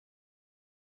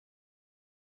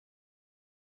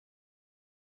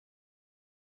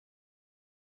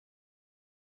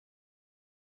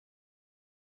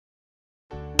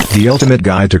The ultimate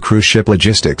guide to cruise ship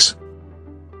logistics.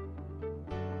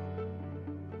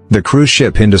 The cruise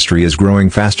ship industry is growing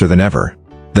faster than ever.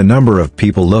 The number of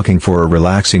people looking for a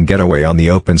relaxing getaway on the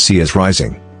open sea is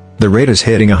rising. The rate is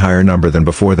hitting a higher number than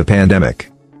before the pandemic.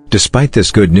 Despite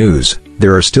this good news,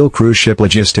 there are still cruise ship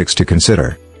logistics to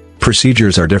consider.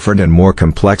 Procedures are different and more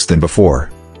complex than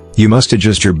before. You must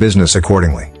adjust your business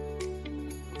accordingly.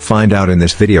 Find out in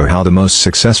this video how the most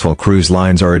successful cruise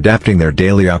lines are adapting their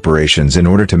daily operations in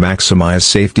order to maximize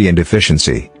safety and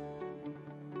efficiency.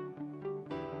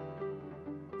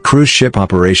 Cruise ship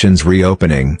operations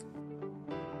reopening.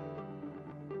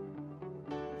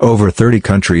 Over 30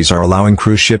 countries are allowing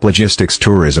cruise ship logistics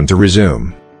tourism to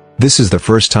resume. This is the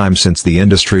first time since the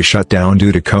industry shut down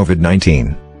due to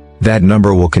COVID-19. That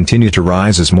number will continue to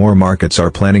rise as more markets are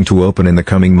planning to open in the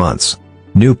coming months.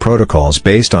 New protocols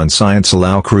based on science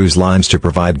allow cruise lines to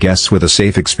provide guests with a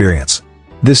safe experience.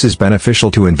 This is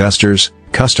beneficial to investors,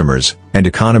 customers, and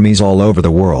economies all over the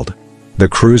world. The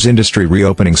cruise industry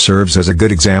reopening serves as a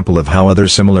good example of how other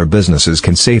similar businesses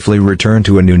can safely return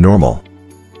to a new normal.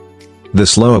 The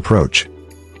slow approach.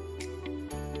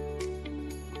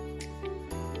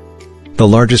 The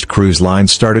largest cruise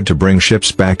lines started to bring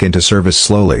ships back into service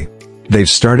slowly. They've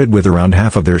started with around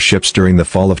half of their ships during the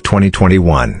fall of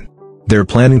 2021. They're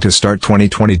planning to start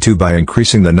 2022 by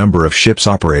increasing the number of ships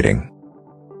operating.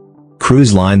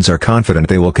 Cruise lines are confident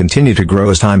they will continue to grow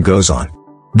as time goes on.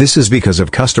 This is because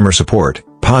of customer support,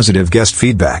 positive guest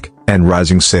feedback, and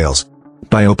rising sales.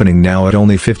 By opening now at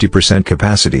only 50%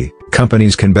 capacity,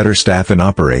 companies can better staff and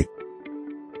operate.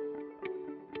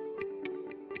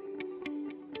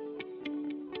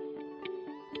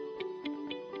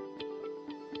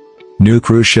 New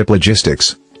cruise ship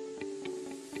logistics.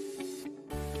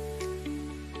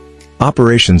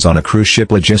 Operations on a cruise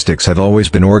ship logistics have always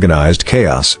been organized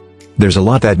chaos. There's a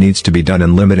lot that needs to be done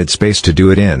and limited space to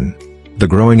do it in. The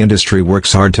growing industry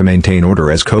works hard to maintain order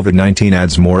as COVID-19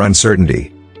 adds more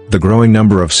uncertainty. The growing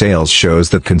number of sales shows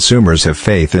that consumers have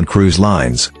faith in cruise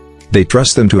lines. They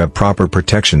trust them to have proper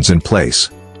protections in place.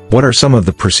 What are some of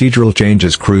the procedural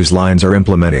changes cruise lines are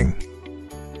implementing?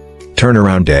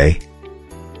 Turnaround day.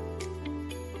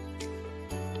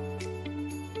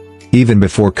 Even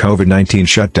before COVID-19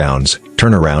 shutdowns,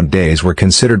 turnaround days were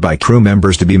considered by crew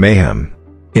members to be mayhem.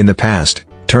 In the past,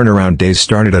 turnaround days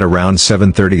started at around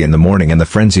 7:30 in the morning and the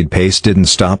frenzied pace didn't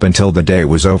stop until the day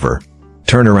was over.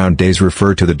 Turnaround days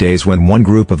refer to the days when one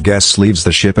group of guests leaves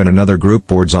the ship and another group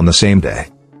boards on the same day.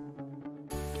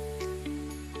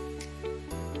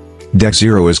 Deck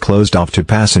 0 is closed off to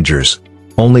passengers.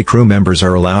 Only crew members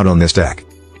are allowed on this deck.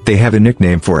 They have a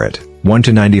nickname for it, 1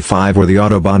 to 95 or the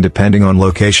Autobahn depending on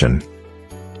location.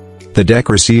 The deck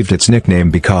received its nickname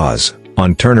because,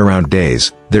 on turnaround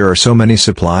days, there are so many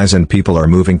supplies and people are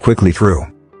moving quickly through.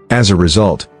 As a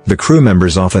result, the crew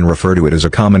members often refer to it as a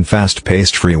common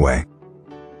fast-paced freeway.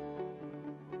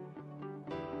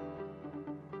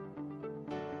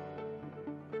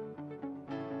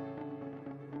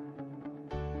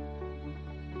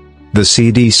 The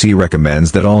CDC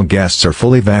recommends that all guests are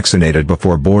fully vaccinated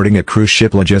before boarding a cruise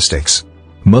ship logistics.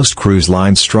 Most cruise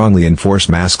lines strongly enforce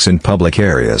masks in public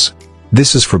areas.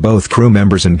 This is for both crew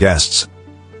members and guests.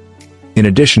 In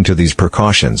addition to these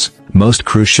precautions, most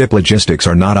cruise ship logistics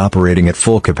are not operating at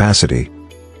full capacity.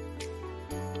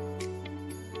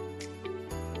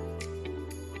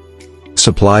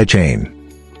 Supply chain.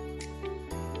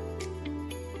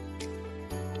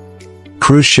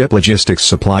 Cruise ship logistics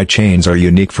supply chains are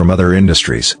unique from other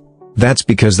industries. That's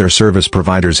because their service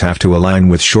providers have to align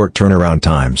with short turnaround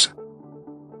times.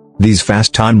 These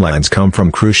fast timelines come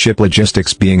from cruise ship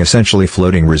logistics being essentially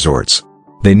floating resorts.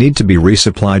 They need to be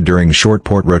resupplied during short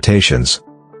port rotations.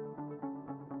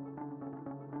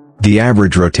 The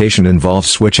average rotation involves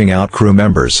switching out crew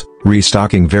members,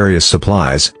 restocking various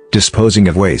supplies, disposing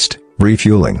of waste,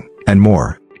 refueling, and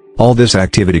more. All this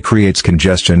activity creates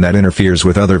congestion that interferes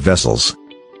with other vessels.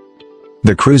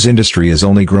 The cruise industry is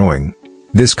only growing.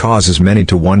 This causes many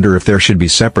to wonder if there should be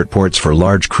separate ports for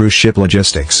large cruise ship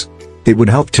logistics. It would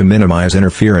help to minimize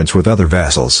interference with other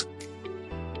vessels.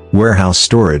 Warehouse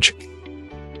storage.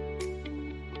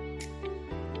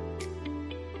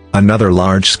 Another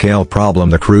large-scale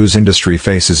problem the cruise industry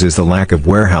faces is the lack of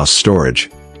warehouse storage.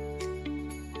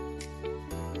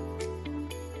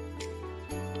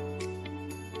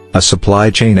 A supply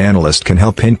chain analyst can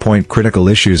help pinpoint critical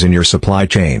issues in your supply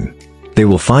chain. They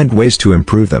will find ways to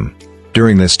improve them.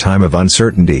 During this time of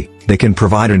uncertainty, they can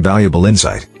provide invaluable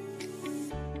insight.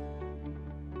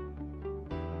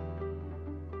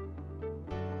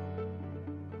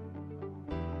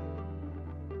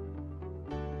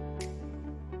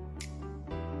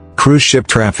 Cruise ship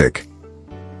traffic.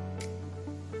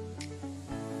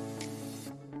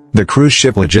 The cruise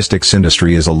ship logistics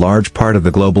industry is a large part of the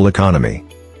global economy.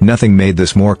 Nothing made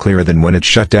this more clear than when it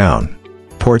shut down.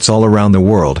 Ports all around the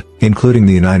world, including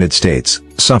the United States,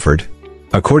 suffered.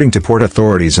 According to port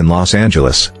authorities in Los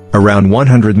Angeles, around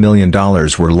 $100 million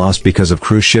were lost because of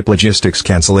cruise ship logistics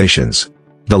cancellations.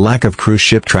 The lack of cruise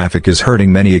ship traffic is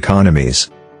hurting many economies.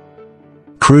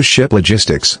 Cruise ship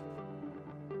logistics.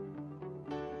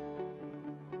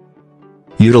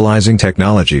 Utilizing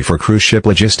technology for cruise ship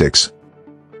logistics.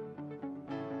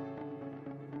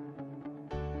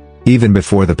 Even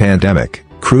before the pandemic,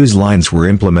 cruise lines were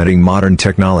implementing modern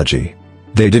technology.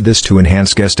 They did this to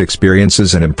enhance guest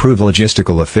experiences and improve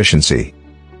logistical efficiency.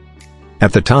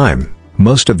 At the time,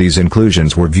 most of these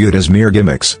inclusions were viewed as mere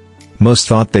gimmicks. Most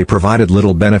thought they provided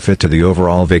little benefit to the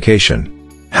overall vacation.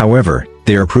 However,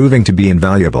 they are proving to be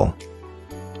invaluable.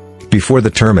 Before the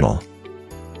terminal,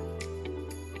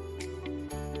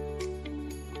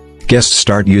 guests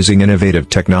start using innovative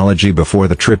technology before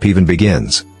the trip even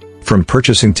begins. From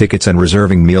purchasing tickets and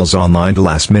reserving meals online to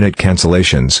last-minute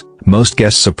cancellations, most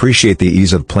guests appreciate the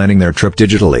ease of planning their trip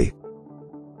digitally.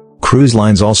 Cruise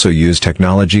lines also use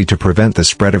technology to prevent the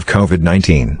spread of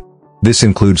COVID-19. This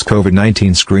includes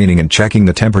COVID-19 screening and checking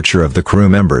the temperature of the crew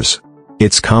members.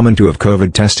 It's common to have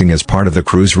COVID testing as part of the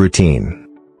cruise routine.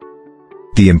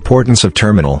 The importance of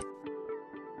terminal.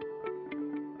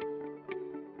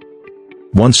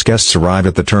 Once guests arrive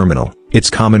at the terminal, it's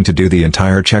common to do the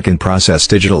entire check-in process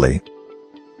digitally.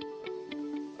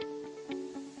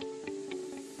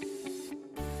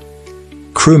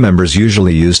 Crew members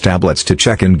usually use tablets to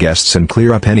check in guests and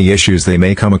clear up any issues they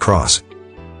may come across.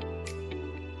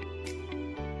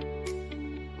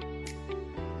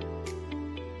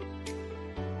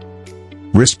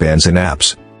 Wristbands and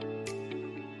apps.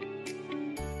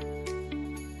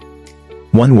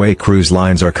 One way cruise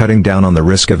lines are cutting down on the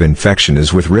risk of infection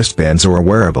is with wristbands or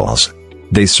wearables.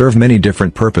 They serve many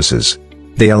different purposes.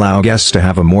 They allow guests to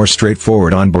have a more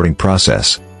straightforward onboarding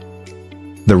process.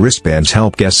 The wristbands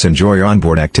help guests enjoy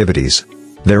onboard activities.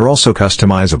 They're also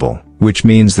customizable, which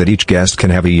means that each guest can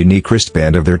have a unique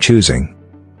wristband of their choosing.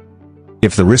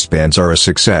 If the wristbands are a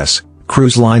success,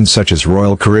 cruise lines such as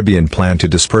Royal Caribbean plan to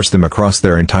disperse them across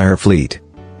their entire fleet.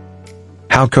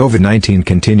 How COVID-19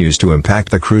 continues to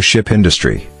impact the cruise ship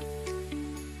industry.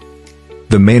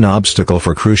 The main obstacle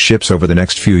for cruise ships over the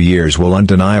next few years will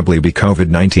undeniably be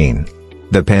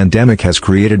COVID-19. The pandemic has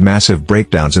created massive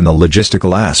breakdowns in the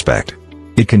logistical aspect.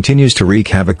 It continues to wreak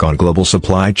havoc on global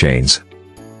supply chains.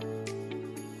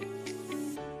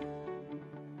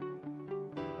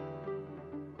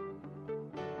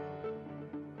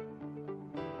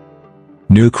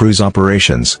 New cruise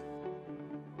operations.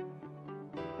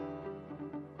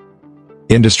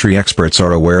 Industry experts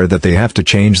are aware that they have to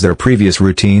change their previous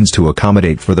routines to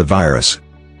accommodate for the virus.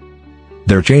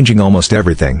 They're changing almost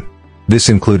everything. This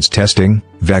includes testing,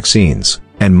 vaccines,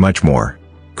 and much more.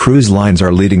 Cruise lines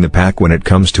are leading the pack when it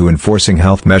comes to enforcing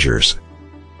health measures.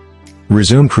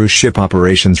 Resume cruise ship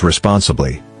operations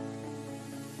responsibly.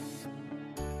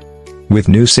 With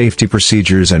new safety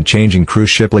procedures and changing cruise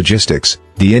ship logistics,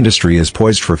 the industry is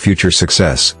poised for future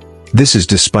success. This is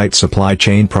despite supply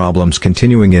chain problems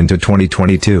continuing into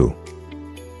 2022.